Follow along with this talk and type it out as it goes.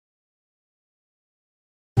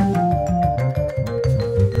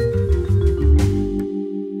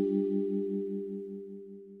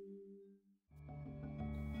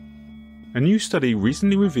A new study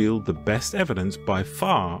recently revealed the best evidence by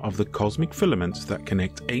far of the cosmic filaments that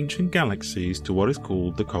connect ancient galaxies to what is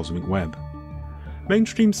called the cosmic web.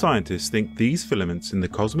 Mainstream scientists think these filaments in the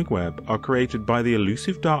cosmic web are created by the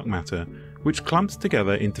elusive dark matter, which clumps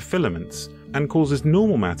together into filaments and causes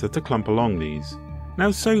normal matter to clump along these. Now,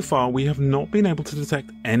 so far we have not been able to detect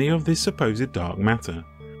any of this supposed dark matter.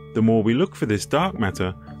 The more we look for this dark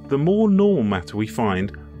matter, the more normal matter we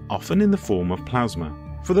find, often in the form of plasma.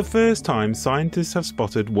 For the first time, scientists have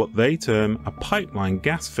spotted what they term a pipeline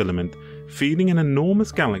gas filament feeding an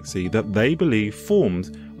enormous galaxy that they believe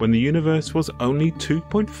formed when the universe was only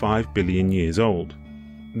 2.5 billion years old.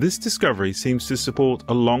 This discovery seems to support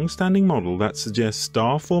a long-standing model that suggests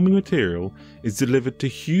star-forming material is delivered to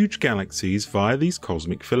huge galaxies via these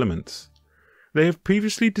cosmic filaments. They have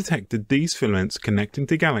previously detected these filaments connecting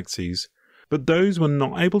to galaxies, but those were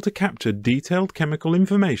not able to capture detailed chemical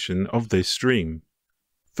information of this stream.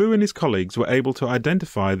 Fu and his colleagues were able to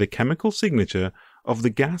identify the chemical signature of the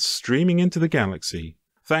gas streaming into the galaxy,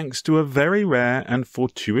 thanks to a very rare and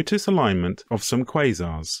fortuitous alignment of some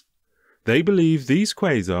quasars. They believe these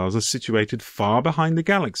quasars are situated far behind the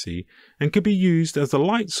galaxy and could be used as a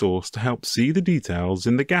light source to help see the details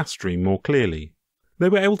in the gas stream more clearly. They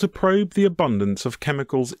were able to probe the abundance of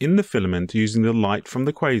chemicals in the filament using the light from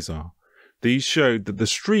the quasar. These showed that the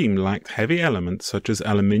stream lacked heavy elements such as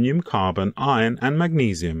aluminium, carbon, iron and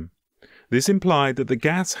magnesium. This implied that the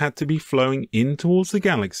gas had to be flowing in towards the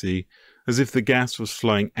galaxy, as if the gas was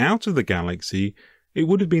flowing out of the galaxy, it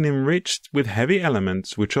would have been enriched with heavy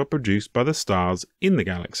elements which are produced by the stars in the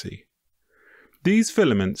galaxy. These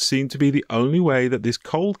filaments seem to be the only way that this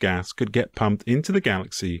cold gas could get pumped into the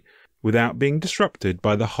galaxy without being disrupted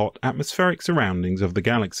by the hot atmospheric surroundings of the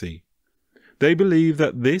galaxy. They believe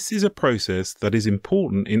that this is a process that is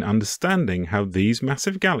important in understanding how these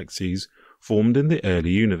massive galaxies formed in the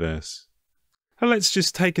early universe. Now let's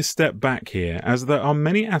just take a step back here, as there are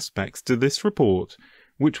many aspects to this report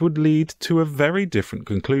which would lead to a very different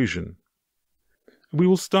conclusion. We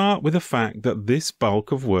will start with the fact that this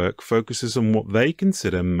bulk of work focuses on what they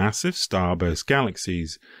consider massive starburst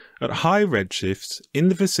galaxies at high redshifts in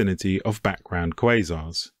the vicinity of background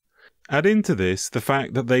quasars. Add into this the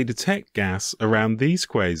fact that they detect gas around these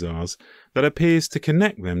quasars that appears to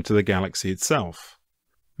connect them to the galaxy itself.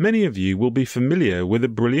 Many of you will be familiar with the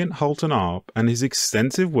brilliant Halton Arp and his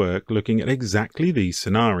extensive work looking at exactly these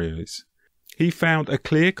scenarios. He found a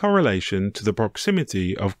clear correlation to the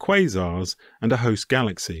proximity of quasars and a host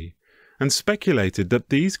galaxy, and speculated that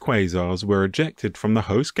these quasars were ejected from the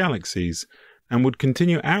host galaxies and would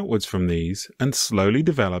continue outwards from these and slowly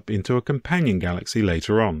develop into a companion galaxy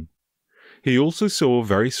later on. He also saw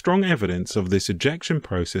very strong evidence of this ejection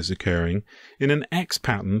process occurring in an X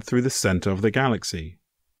pattern through the center of the galaxy.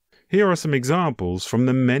 Here are some examples from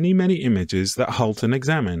the many images that Halton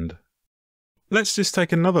examined. Let's just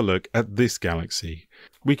take another look at this galaxy.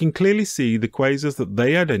 We can clearly see the quasars that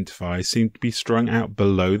they identify seem to be strung out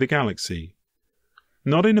below the galaxy.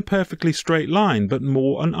 Not in a perfectly straight line, but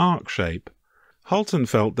more an arc shape. Halton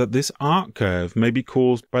felt that this arc curve may be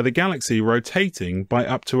caused by the galaxy rotating by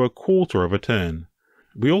up to a quarter of a turn.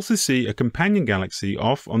 We also see a companion galaxy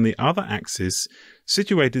off on the other axis,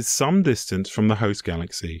 situated some distance from the host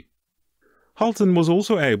galaxy. Halton was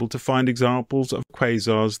also able to find examples of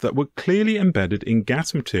quasars that were clearly embedded in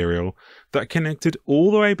gas material that connected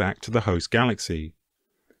all the way back to the host galaxy.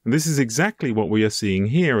 This is exactly what we are seeing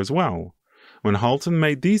here as well. When Halton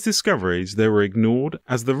made these discoveries, they were ignored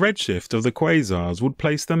as the redshift of the quasars would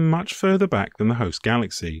place them much further back than the host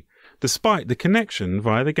galaxy, despite the connection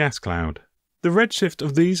via the gas cloud. The redshift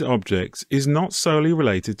of these objects is not solely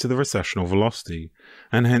related to the recessional velocity,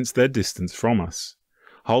 and hence their distance from us.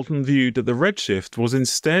 Halton viewed that the redshift was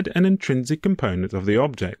instead an intrinsic component of the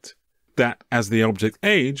object, that as the object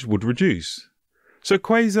aged would reduce. So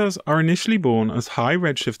quasars are initially born as high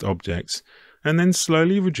redshift objects and then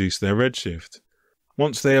slowly reduce their redshift.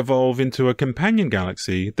 Once they evolve into a companion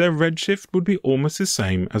galaxy, their redshift would be almost the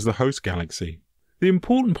same as the host galaxy. The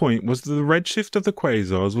important point was that the redshift of the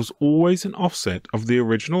quasars was always an offset of the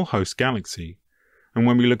original host galaxy. And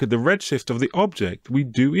when we look at the redshift of the object, we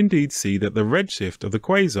do indeed see that the redshift of the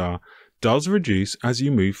quasar does reduce as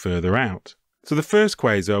you move further out. So the first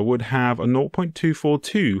quasar would have a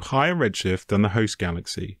 0.242 higher redshift than the host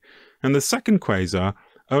galaxy, and the second quasar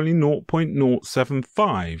only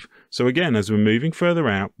 0.075, so again as we're moving further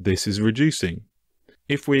out this is reducing.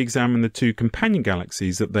 If we examine the two companion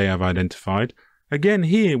galaxies that they have identified, again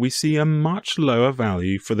here we see a much lower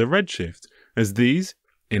value for the redshift, as these,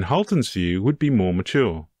 in Halton's view, would be more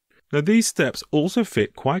mature. Now these steps also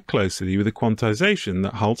fit quite closely with the quantization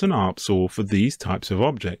that Halton Arp saw for these types of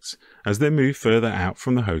objects as they move further out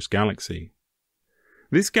from the host galaxy.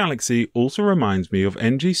 This galaxy also reminds me of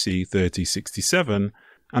NGC 3067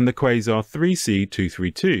 and the quasar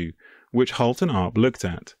 3C232, which Halton Arp looked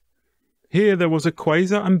at. Here there was a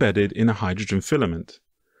quasar embedded in a hydrogen filament.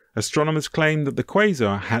 Astronomers claimed that the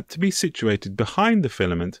quasar had to be situated behind the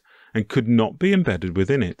filament and could not be embedded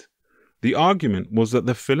within it. The argument was that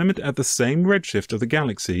the filament at the same redshift of the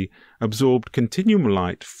galaxy absorbed continuum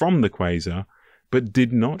light from the quasar, but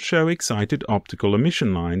did not show excited optical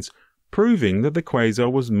emission lines, proving that the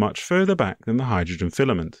quasar was much further back than the hydrogen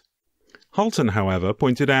filament. Halton, however,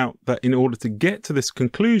 pointed out that in order to get to this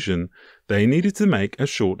conclusion, they needed to make a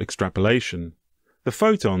short extrapolation. The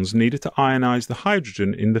photons needed to ionize the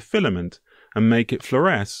hydrogen in the filament and make it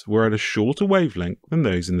fluoresce were at a shorter wavelength than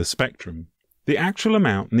those in the spectrum. The actual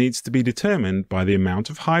amount needs to be determined by the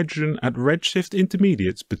amount of hydrogen at redshift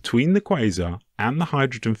intermediates between the quasar and the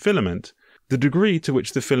hydrogen filament, the degree to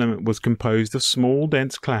which the filament was composed of small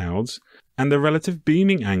dense clouds, and the relative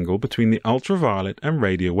beaming angle between the ultraviolet and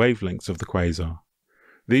radio wavelengths of the quasar.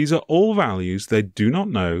 These are all values they do not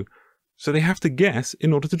know, so they have to guess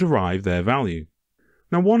in order to derive their value.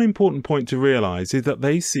 Now, one important point to realize is that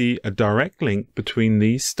they see a direct link between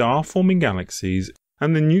these star-forming galaxies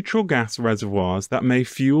and the neutral gas reservoirs that may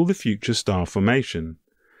fuel the future star formation.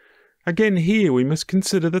 Again, here we must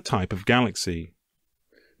consider the type of galaxy.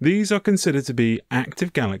 These are considered to be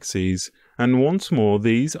active galaxies, and once more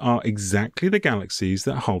these are exactly the galaxies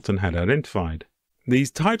that Halton had identified. These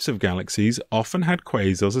types of galaxies often had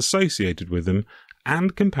quasars associated with them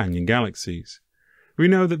and companion galaxies. We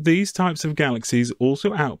know that these types of galaxies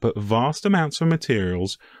also output vast amounts of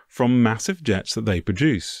materials from massive jets that they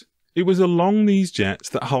produce. It was along these jets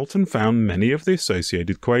that Halton found many of the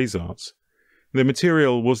associated quasars. The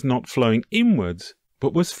material was not flowing inwards,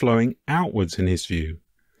 but was flowing outwards in his view,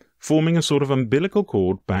 forming a sort of umbilical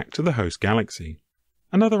cord back to the host galaxy.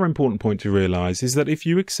 Another important point to realize is that if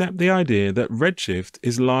you accept the idea that redshift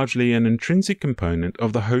is largely an intrinsic component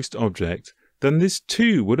of the host object, then this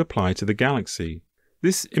too would apply to the galaxy.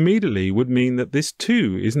 This immediately would mean that this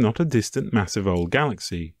too is not a distant massive old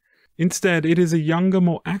galaxy. Instead, it is a younger,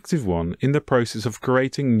 more active one in the process of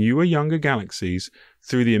creating newer, younger galaxies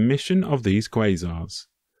through the emission of these quasars.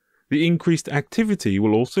 The increased activity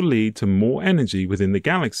will also lead to more energy within the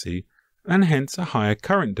galaxy and hence a higher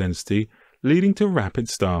current density, leading to rapid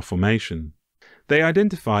star formation. They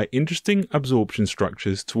identify interesting absorption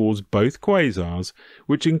structures towards both quasars,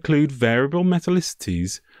 which include variable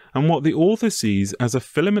metallicities and what the author sees as a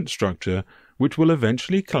filament structure which will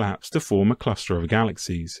eventually collapse to form a cluster of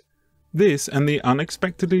galaxies. This and the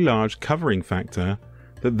unexpectedly large covering factor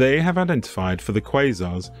that they have identified for the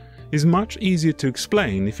quasars is much easier to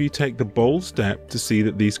explain if you take the bold step to see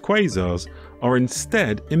that these quasars are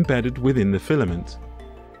instead embedded within the filament.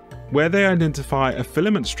 Where they identify a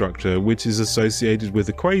filament structure which is associated with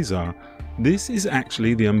the quasar, this is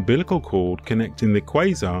actually the umbilical cord connecting the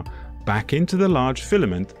quasar back into the large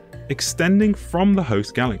filament extending from the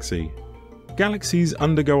host galaxy. Galaxies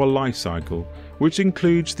undergo a life cycle, which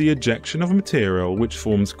includes the ejection of material which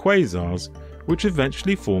forms quasars, which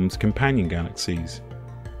eventually forms companion galaxies.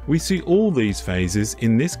 We see all these phases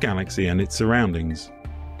in this galaxy and its surroundings.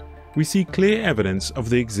 We see clear evidence of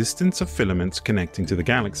the existence of filaments connecting to the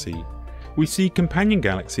galaxy. We see companion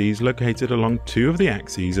galaxies located along two of the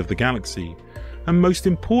axes of the galaxy, and most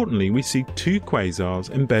importantly we see two quasars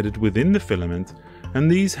embedded within the filament, and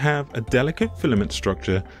these have a delicate filament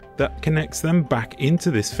structure that connects them back into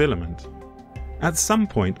this filament. At some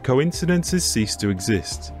point, coincidences cease to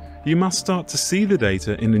exist. You must start to see the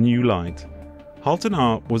data in a new light. Halton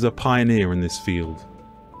Arp was a pioneer in this field.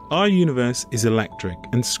 Our universe is electric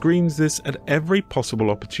and screams this at every possible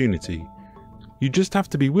opportunity. You just have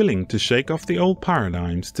to be willing to shake off the old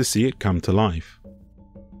paradigms to see it come to life.